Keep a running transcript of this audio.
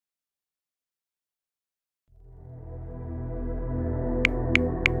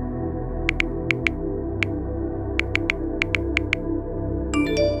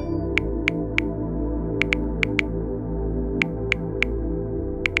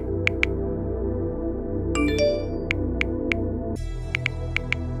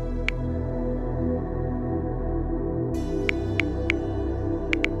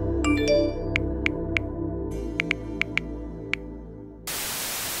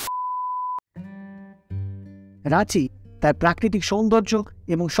রাঁচি তার প্রাকৃতিক সৌন্দর্য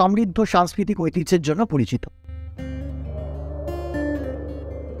এবং সমৃদ্ধ সাংস্কৃতিক ঐতিহ্যের জন্য পরিচিত।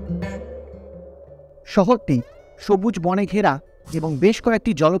 শহরটি সবুজ বনে ঘেরা এবং বেশ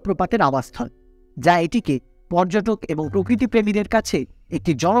কয়েকটি জলপ্রপাতের আবাসস্থল, যা এটিকে পর্যটক এবং প্রকৃতিপ্রেমীদের কাছে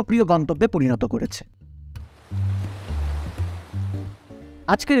একটি জনপ্রিয় গন্তব্যে পরিণত করেছে।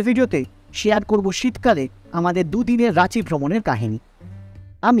 আজকের ভিডিওতে শেয়ার করব শীতকালে আমাদের দুদিনের রাঁচি ভ্রমণের কাহিনী।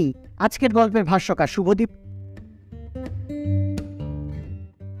 আমি আজকের গল্পের ভাষ্যকার শুভদীপ,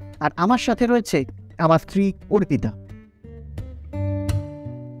 আর আমার সাথে রয়েছে আমার স্ত্রী অর্পিতা।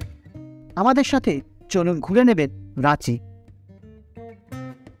 আমাদের সাথে চলুন ঘুরে নেবেন রাঁচি।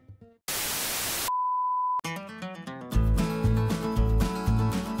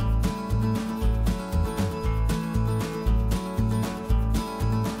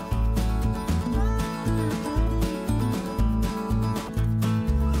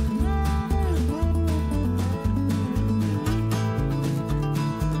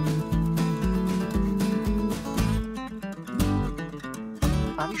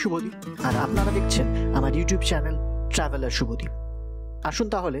 আমি শুভদীপ, আর আপনারা দেখছেন আমার ইউটিউব চ্যানেল ট্রাভেলার শুভদীপ। আসুন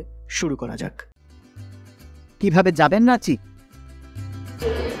তাহলে শুরু করা যাক। কিভাবে যাবেন রাঁচি?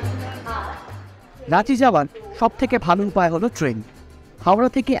 রাঁচি যাওয়ার সব থেকে ভালো উপায় হলো ট্রেন। হাওড়া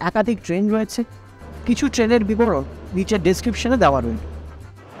থেকে একাধিক ট্রেন রয়েছে, কিছু ট্রেনের বিবরণ নিচের ডেসক্রিপশনে দেওয়া রয়েছে।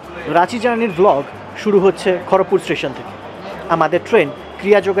 রাঁচি জার্নির ব্লগ শুরু হচ্ছে খড়গপুর স্টেশন থেকে। আমাদের ট্রেন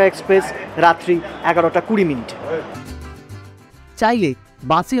ক্রিয়াযোগা এক্সপ্রেস রাত্রি 11টা 20 মিনিটে। চাইলে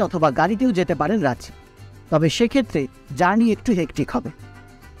বাসে অথবা গাড়িতেও যেতে পারেন রাঁচি, তবে সেক্ষেত্রে জার্নি একটু হেক্টিক হবে।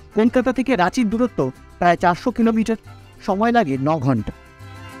 কলকাতা থেকে রাঁচির দূরত্ব প্রায় 400 কিলোমিটার, সময় লাগে 9 ঘন্টা।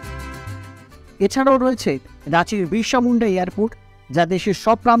 এছাড়াও রয়েছে রাঁচির বিরসা মুন্ডা এয়ারপোর্ট, যা দেশের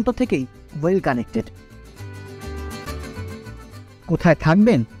সব প্রান্ত থেকেই ওয়েল কানেক্টেড। কোথায়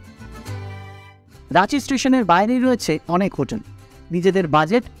থাকবেন? রাঁচি স্টেশনের বাইরেই রয়েছে অনেক হোটেল। নিজেদের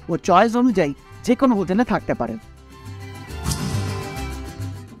বাজেট ও চয়েস অনুযায়ী যে কোনো হোটেলে থাকতে পারেন।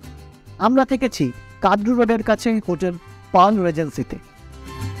 আমরা থেকেছি কাদ্রু রোডের কাছে হোটেল পার্ল রেজেন্সিতে।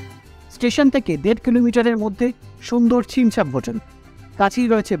 স্টেশন থেকে 1.5 কিলোমিটারের মধ্যে সুন্দর ছিমছাম হোটেল। কাছেই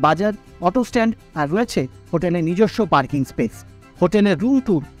রয়েছে বাজার, অটো স্ট্যান্ড, আর রয়েছে হোটেলের নিজস্ব পার্কিং স্পেস। হোটেলের রুম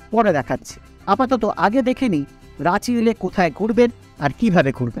ট্যুর পরে দেখাচ্ছি। আপাতত আগে দেখে নিই রাঁচি এলে কোথায় ঘুরবেন আর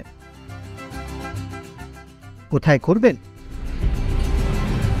কিভাবে ঘুরবেন। কোথায় ঘুরবেন?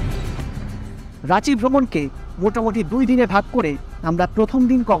 রাঁচি ভ্রমণকে মোটামুটি 2 দিনে ভাগ করে আমরা প্রথম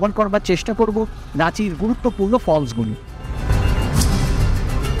দিন কভার করবার চেষ্টা করব রাঁচির গুরুত্বপূর্ণ ফলসগুলি।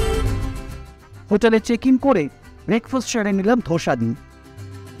 হোটেলে চেক ইন করে ব্রেকফাস্ট সেরে নিলাম ধোসা দিন।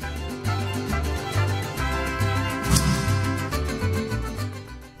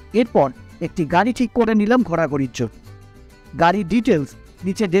 এরপর একটি গাড়ি ঠিক করে নিলাম ঘোরাঘুরির জন্য। গাড়ির ডিটেলস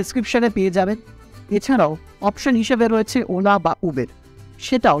নিচে ডেসক্রিপশনে পেয়ে যাবেন। এছাড়াও অপশন হিসেবে রয়েছে ওলা বা উবের,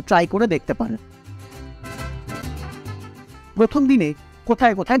 সেটাও ট্রাই করে দেখতে পারেন। প্রথম দিনে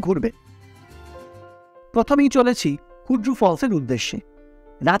কোথায় কোথায় ঘুরবে? প্রথমেই চলেছি হুড্রু ফলসের উদ্দেশ্যে।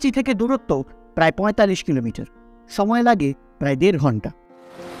 রাঁচি থেকে দূরত্ব প্রায় 45 কিলোমিটার, সময় লাগে প্রায় 1.5 ঘন্টা।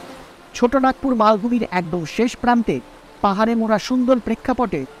 ছোটনাগপুর মালভূমির একদম শেষ প্রান্তে পাহাড়ে মোড়া সুন্দর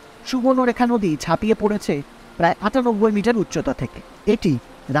প্রেক্ষাপটে সুবর্ণরেখা নদী ঝাঁপিয়ে পড়েছে প্রায় 98 মিটার উচ্চতা থেকে। এটি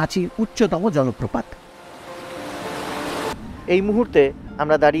রাঁচির উচ্চতম জলপ্রপাত। এই মুহূর্তে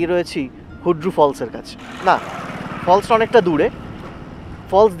আমরা দাঁড়িয়ে রয়েছি হুড্রু ফলসের কাছে। না, ফলসটা অনেকটা দূরে।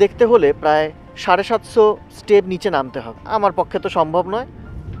 ফলস দেখতে হলে প্রায় 750 স্টেপ নিচে নামতে হবে। আমার পক্ষে তো সম্ভব নয়।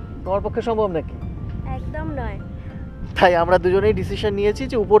 তোমার পক্ষে সম্ভব নাকি? একদম নয়। তাই আমরা দুজনেই ডিসিশন নিয়েছি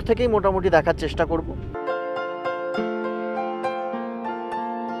যে উপর থেকেই মোটামুটি দেখার চেষ্টা করব।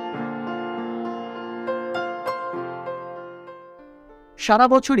 সারা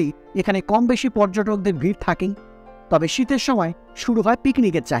বছরই এখানে কম বেশি পর্যটকদের ভিড় থাকেই, তবে শীতের সময় শুরু হয়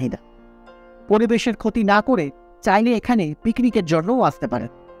পিকনিকের চাহিদা। পরিবেশের ক্ষতি না করে চাইলে এখানে পিকনিকের জন্যও আসতে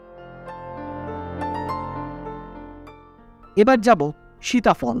পারেন। এবার যাব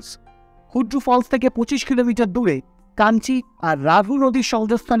সীতা ফলস। হুড্রু ফলস থেকে 25 কিলোমিটার দূরে কাঞ্চি আর রাঘু নদীর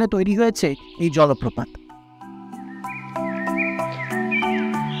সংযোগস্থানে তৈরি হয়েছে এই জলপ্রপাত।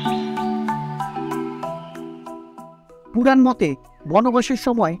 পুরাণ মতে বনবাসের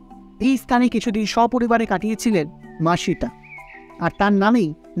সময় এই স্থানে কিছুদিন সপরিবারে কাটিয়েছিলেন মা সীতা, আর তার নামেই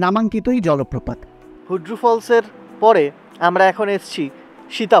নামাঙ্কিত এই জলপ্রপাত। হুড্রু ফলসের পরে আমরা এখন এসেছি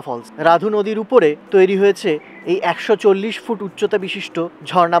সীতা ফলস। রাধু নদীর উপরে তৈরি হয়েছে এই 140 ফুট উচ্চতা বিশিষ্ট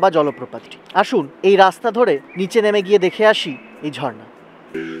ঝর্ণা বা জলপ্রপাতটি। আসুন এই রাস্তা ধরে নিচে নেমে গিয়ে দেখে আসি এই ঝর্ণা।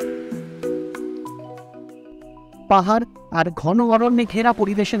 পাহাড় আর ঘন অরণ্যে ঘেরা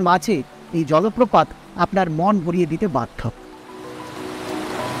পরিবেশের মাঝে এই জলপ্রপাত আপনার মন ভরিয়ে দিতে বাধ্য।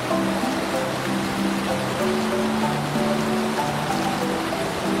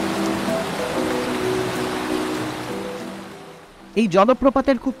 এই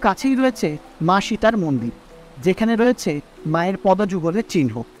জলপ্রপাতের খুব কাছেই রয়েছে মা সীতার মন্দির, যেখানে রয়েছে মায়ের পদযুগলের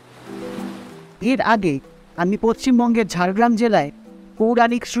চিহ্ন। এর আগে আমি পশ্চিমবঙ্গের ঝাড়গ্রাম জেলায়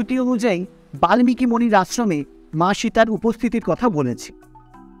পৌরাণিক শ্রুতি অনুযায়ী বাল্মীকি মুনির আশ্রমে মা সীতার উপস্থিতির কথা বলেছি।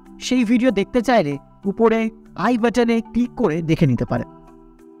 সেই ভিডিও দেখতে চাইলে উপরে আই বাটনে ক্লিক করে দেখে নিতে পারেন।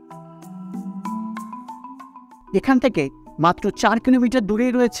 এখান থেকে মাত্র 4 কিলোমিটার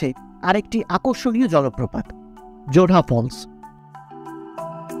দূরেই রয়েছে আরেকটি আকর্ষণীয় জলপ্রপাত, জোনহা ফলস।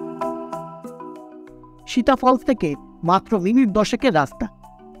 সীতা ফলস থেকে মাত্র মিনিট 10-এর রাস্তা।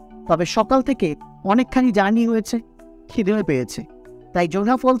 তবে সকাল থেকে অনেকখানি জার্নি হয়েছে, খিদেও পেয়েছে, তাই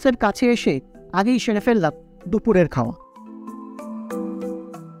জোনহা ফলসের কাছে এসে আগেই সেরে ফেললাম দুপুরের খাওয়া।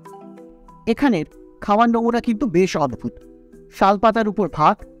 এখানের খাওয়ার নমুনা কিন্তু বেশ অদ্ভুত। শালপাতার উপর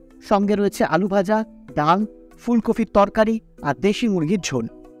ভাত, সঙ্গে রয়েছে আলু ভাজা, ডাল, ফুলকপির তরকারি আর দেশি মুরগির ঝোল।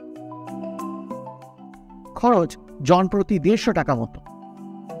 খরচ জন প্রতি 150 টাকা মতো।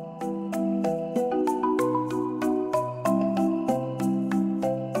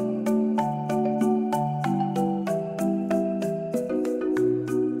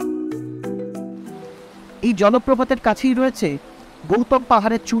 এই জলপ্রপাতের কাছেই রয়েছে গৌতম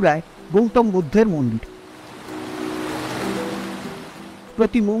পাহাড়ের চূড়ায় গৌতম বুদ্ধের মন্দির।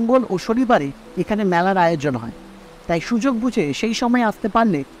 প্রতি মঙ্গল ও শনিবারে এখানে মেলার আয়োজন হয়, তাই সুযোগ বুঝে সেই সময় আসতে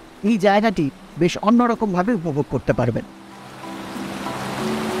পারলে এই জায়গাটি বেশ অন্যরকমভাবে উপভোগ করতে পারবেন।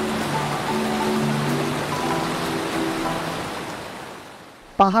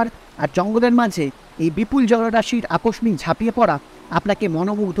 পাহাড় আর জঙ্গলের মাঝে এই বিপুল জলরাশির আকস্মিক ঝাঁপিয়ে পড়া আপনাকে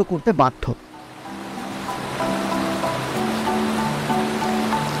মনোমুগ্ধ করতে বাধ্য।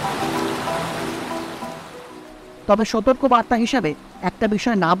 তবে সতর্ক বার্তা হিসাবে একটা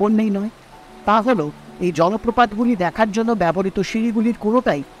বিষয় না বললেই নয়, তা হলো এই জলপ্রপাতগুলি দেখার জন্য ব্যবহৃত সিঁড়িগুলির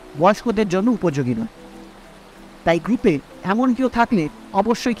কোনোটাই বয়স্কদের জন্য উপযোগী নয়। তাই গ্রুপে এমন কেউ থাকলে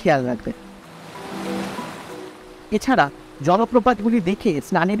অবশ্যই খেয়াল রাখবেন। এছাড়া জলপ্রপাতগুলি দেখে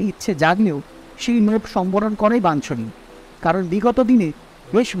স্নানের ইচ্ছে জাগলেও সেই লোভ সম্বরণ করাই বাঞ্ছনীয়, কারণ বিগত দিনে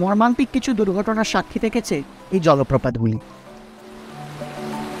বেশ মর্মান্তিক কিছু দুর্ঘটনার সাক্ষী থেকেছে এই জলপ্রপাতগুলি।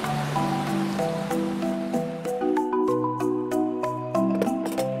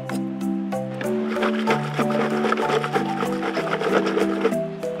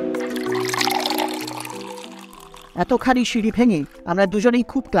 এতখানি সিঁড়ি ভেঙে আমরা দুজনেই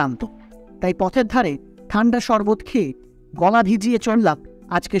খুব ক্লান্ত, তাই পথের ধারে ঠান্ডা শরবত খেয়ে গলা ভিজিয়ে চললাম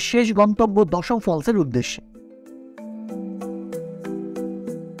আজকে শেষ গন্তব্য দশম ফলসের উদ্দেশ্যে।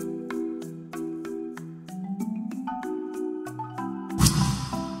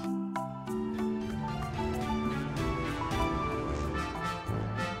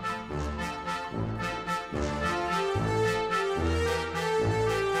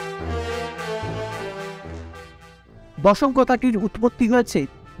 দশম কথাটির উৎপত্তি হয়েছে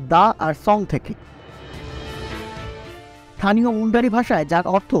দা আর সং থেকে। স্থানীয় মুন্ডারি ভাষায় যার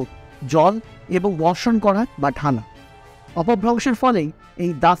অর্থ জল এবং বর্ষণ করা বা ঢালা। অপভ্রংশের ফলেই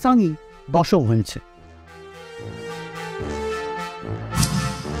এই দাসাংই দশম হয়েছে।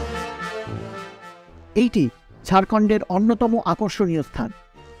 এইটি ঝাড়খণ্ডের অন্যতম আকর্ষণীয় স্থান।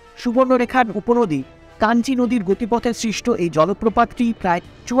 সুবর্ণরেখার উপনদী কাঞ্চি নদীর গতিপথে সৃষ্ট এই জলপ্রপাতটি প্রায়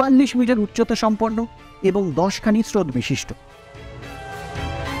 44 মিটার উচ্চতা সম্পন্ন এবং 10খানি স্রোত বিশিষ্ট।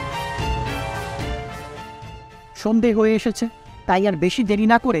 সন্ধে হয়ে এসেছে, তাই আর বেশি দেরি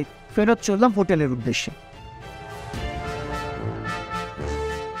না করে ফেরত চললাম হোটেলের উদ্দেশ্যে।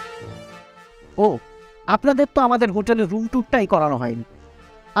 ও, আপনাদের তো আমাদের হোটেলের রুম ট্যুরটাই করানো হয়নি।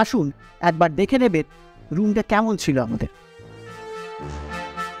 আসুন একবার দেখে নেবেন রুমটা কেমন ছিল আমাদের।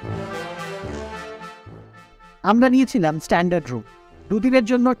 আমরা নিয়েছিলাম স্ট্যান্ডার্ড রুম। দুদিনের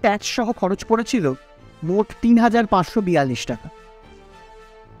জন্য ট্যাক্স সহ খরচ পড়েছিল মোট 3542 টাকা।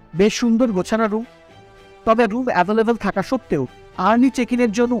 বেশ সুন্দর গোছানো রুম। তবে রুম অ্যাভেলেবেল থাকা সত্ত্বেও আর্লি চেক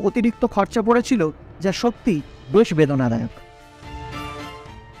ইনের জন্য অতিরিক্ত খরচা পড়েছিল, যা সত্যি বেশ বেদনাদায়ক।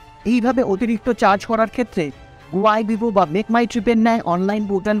 এইভাবে অতিরিক্ত চার্জ করার ক্ষেত্রে গোয়াই বিভো বা মেক মাই ট্রিপের ন্যায় অনলাইন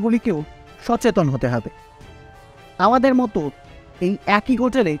পোর্টালগুলিকেও সচেতন হতে হবে। আমাদের মতো এই একই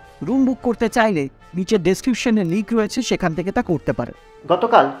হোটেলে রুম বুক করতে চাইলে নিচের ডেসক্রিপশনে লিঙ্ক রয়েছে, সেখান থেকে তা করতে পারে।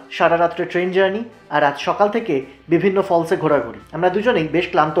 গতকাল সারা রাত্রে ট্রেন জার্নি আর আজ সকাল থেকে বিভিন্ন ফলসে ঘোরাঘুরি। আমরা দুজনেই বেশ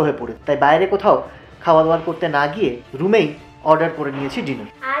ক্লান্ত হয়ে পড়ে, তাই বাইরে কোথাও খাওয়া দাওয়া করতে না গিয়ে রুমেই অর্ডার করে নিয়েছি ডিনার।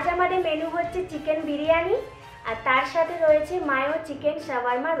 আজ আমাদের মেনু হচ্ছে চিকেন বিরিয়ানি আর তার সাথে রয়েছে মায়ো চিকেন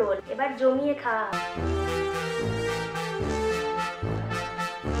শাওয়ারমা রোল। এবার জমিয়ে খাওয়া হবে।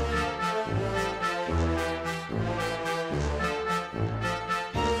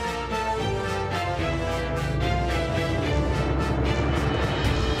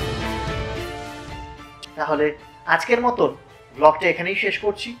 তাহলে আজকের মতন ব্লগটা এখানেই শেষ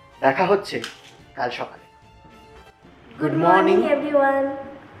করছি, দেখা হচ্ছে কাল সকালে। Good morning everyone.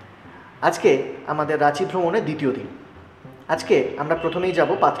 আজকে আমাদের রাঁচি ভ্রমণের দ্বিতীয় দিন। আজকে আমরা প্রথমেই যাব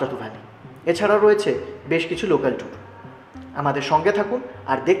পাত্রাতু ভ্যালি। এছাড়াও রয়েছে বেশ কিছু লোকাল ট্যুর। আমাদের সঙ্গে থাকুন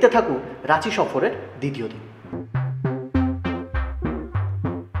আর দেখতে থাকুন রাঁচি সফরের দ্বিতীয় দিন।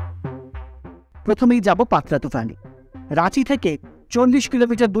 প্রথমেই যাব পাত্রাতু ভ্যালি। রাঁচি থেকে 40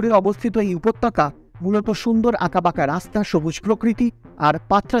 কিলোমিটার দূরে অবস্থিত এই উপত্যকা মূলত সুন্দর আঁকাবাঁকা রাস্তা, সবুজ প্রকৃতি আর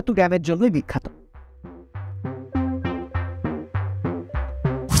পাত্রাতু ড্যামের জন্যই বিখ্যাত।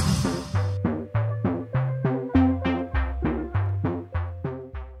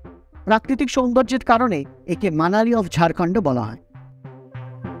 প্রাকৃতিক সৌন্দর্যের কারণে একে মানালি অফ ঝাড়খণ্ড বলা হয়।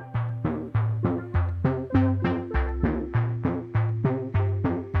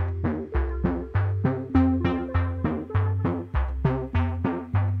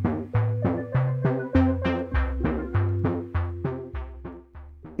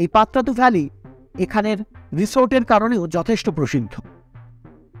 এই পাত্রাতু ভ্যালি এখানের রিসোর্টের কারণেও যথেষ্ট প্রসিদ্ধ।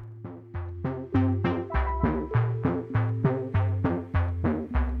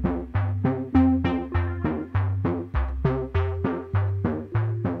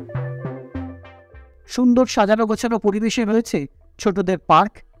 সুন্দর সাজানো গোছানো পরিবেশে রয়েছে ছোটদের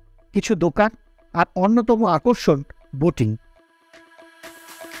পার্ক, কিছু দোকান আর অন্যতম আকর্ষণ বোটিং।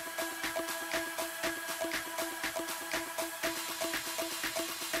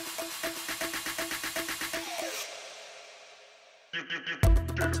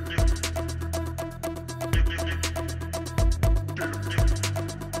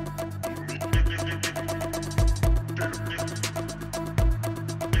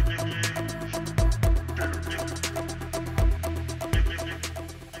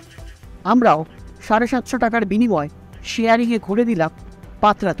 আমরাও 750 টাকার বিনিময় শেয়ারিংয়ে ঘুরে দিলাম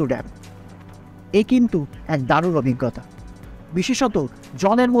পাত্রাতু ড্যাম। এ কিন্তু এক দারুণ অভিজ্ঞতা, বিশেষত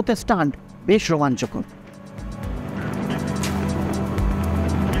জলের মধ্যে স্টান্ট বেশ রোমাঞ্চকর।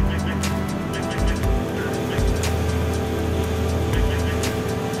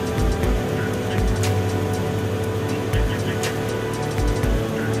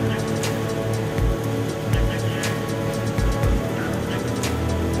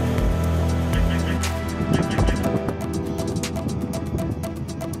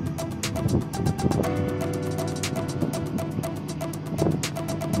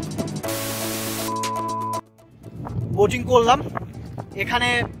 বোটিং করলাম। এখানে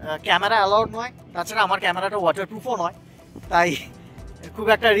ক্যামেরা অ্যালাউড নয়, তাছাড়া আমার ক্যামেরাটা ওয়াটারপ্রুফও নয়, তাই খুব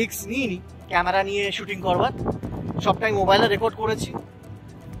একটা রিস্ক নিইনি ক্যামেরা নিয়ে শুটিং করবার। সবটাই মোবাইলে রেকর্ড করেছি,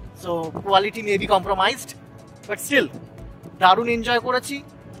 so quality may be compromised, but still দারুণ এনজয় করেছি।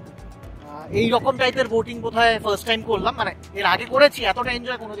 এই রকম টাইপের বোটিং বোধহয় ফার্স্ট টাইম করলাম, মানে এর আগে করেছি, এতটা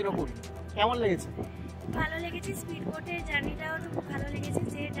এনজয় কোনোদিনও করি। কেমন লেগেছে? ভালো লেগেছে। স্পিড বোটের জার্নিটাও তো খুব ভালো লেগেছে।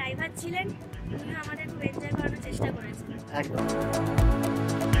 যে ড্রাইভার ছিলেন উনি আমাদের খুব এনজয় করানোর চেষ্টা করেছেন। একদম।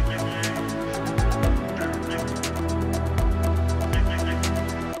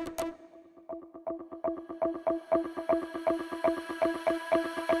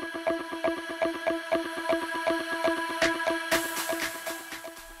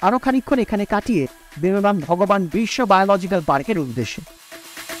 আরো খানিকক্ষণ এখানে কাটিয়ে বেরোলাম ভগবান বিশ্ব বায়োলজিক্যাল পার্কের উদ্দেশ্যে।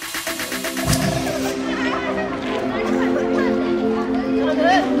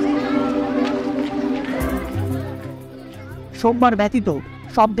 সোমবার ব্যতীত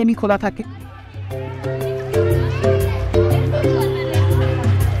সব দিনই খোলা থাকে।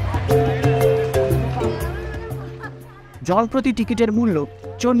 জল প্রতি টিকিটের মূল্য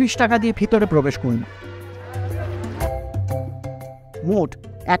 40 টাকা দিয়ে ভিতরে প্রবেশ করুন। মোট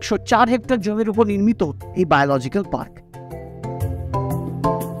 104 হেক্টর জমির উপর নির্মিত এই বায়োলজিক্যাল পার্ক।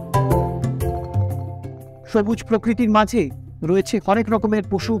 সবুজ প্রকৃতির মাঝে রয়েছে অনেক রকমের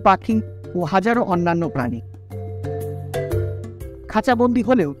পশু পাখি ও হাজারো অন্যান্য প্রাণী। খাঁচাবন্দি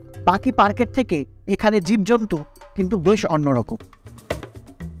হলেও বাকি পার্কের থেকে এখানে জীবজন্তু কিন্তু বেশ অন্যরকম।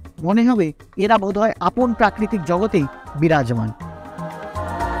 মনে হবে এরা বোধহয় আপন প্রাকৃতিক জগতেই বিরাজমান।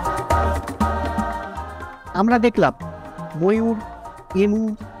 আমরা দেখলাম ময়ূর, emu,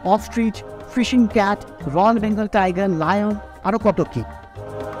 ostrich, fishing cat, royal Bengal tiger, lion, আরো কত কি।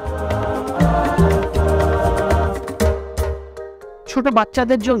 ছোট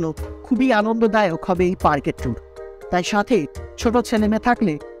বাচ্চাদের জন্য খুবই আনন্দদায়ক হবে এই পার্কের ট্যুর, তাই সাথে ছোট ছেলেমেয়ে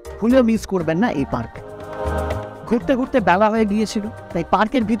থাকলে ভুলেও মিস করবেন না এই পার্ক। ঘুরতে ঘুরতে বেলা হয়ে গিয়েছিল, তাই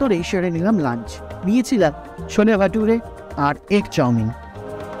পার্কের ভিতরেই সেরে নিলাম লাঞ্চ। নিয়েছিলাম ছোলে ভাটুরে আর এগ চাউমিন।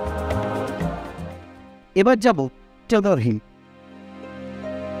 এবার যাব টাগোর হিল।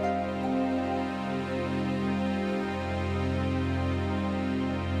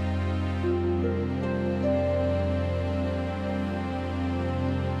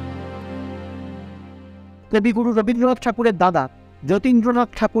 কবিগুরু রবীন্দ্রনাথ ঠাকুরের দাদা যতীন্দ্রনাথ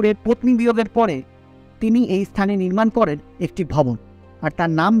ঠাকুরের পত্নী বিয়োগের পরে তিনি এই স্থানে নির্মাণ করেন একটি ভবন, আর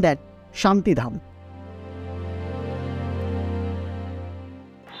তার নাম দেন শান্তিধাম।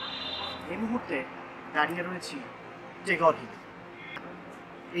 এই মুহূর্তে দাঁড়িয়ে রয়েছি টেগর হিল।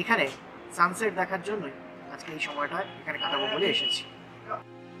 এইখানে সানসেট দেখার জন্যই আজকে এই সময়টা এখানে কাটাবো বলে এসেছি।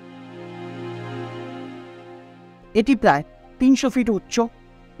 এটি প্রায় 300 ফিট উচ্চ।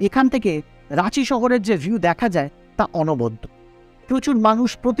 এখান থেকে রাঁচি শহরের যে ভিউ দেখা যায় তা অনবদ্য। প্রচুর মানুষ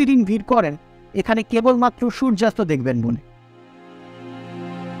প্রতিদিন ভিড় করেন এখানে কেবলমাত্র সূর্যাস্ত দেখবেন বলে।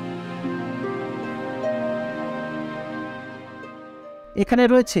 এখানে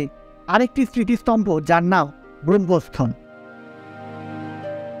রয়েছে আরেকটি স্মৃতিস্তম্ভ যার নাম ব্রহ্মস্থন।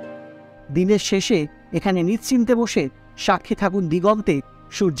 দিনের শেষে এখানে নিশ্চিন্তে বসে সাক্ষী থাকুন দিগন্তে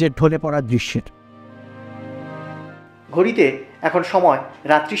সূর্যের ঢলে পড়ার দৃশ্যের। ঘড়িতে এখন সময়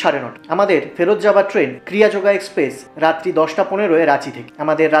রাত্রি 9:30। আমাদের ফেরত যাবার ট্রেন ক্রিয়াযোগা এক্সপ্রেস রাত্রি 10:15 রাঁচি থেকে।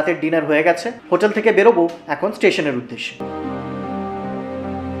 আমাদের রাতের ডিনার হয়ে গেছে, হোটেল থেকে বেরোবো এখন স্টেশনের উদ্দেশ্যে।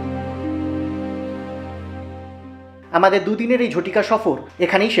 আমাদের দুদিনের এই ঝটিকা সফর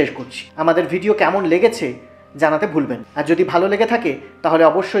এখানেই শেষ করছি। আমাদের ভিডিও কেমন লেগেছে জানাতে ভুলবেন, আর যদি ভালো লেগে থাকে তাহলে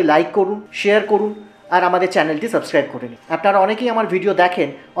অবশ্যই লাইক করুন, শেয়ার করুন, আর আমাদের চ্যানেলটি সাবস্ক্রাইব করে নিন। আপনারা অনেকেই আমার ভিডিও দেখেন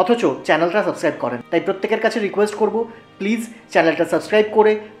অথচ চ্যানেলটা সাবস্ক্রাইব করেন, তাই প্রত্যেকের কাছে রিকোয়েস্ট করব প্লিজ চ্যানেলটা সাবস্ক্রাইব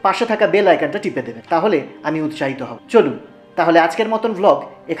করে পাশে থাকা বেল আইকনটা টিপে দেবেন, তাহলে আমি উৎসাহিত হব। চলুন তাহলে আজকের মতন ভ্লগ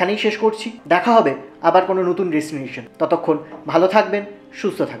এখানেই শেষ করছি। দেখা হবে আবার কোনো নতুন ডেস্টিনেশন। ততক্ষণ ভালো থাকবেন,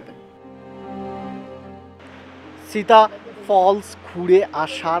 সুস্থ থাকবেন। সীতা ফলস ঘুরে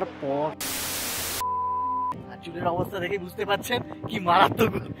আসার পর চুলের অবস্থা দেখে বুঝতে পারছেন কি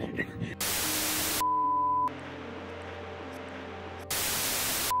মারাত্মক।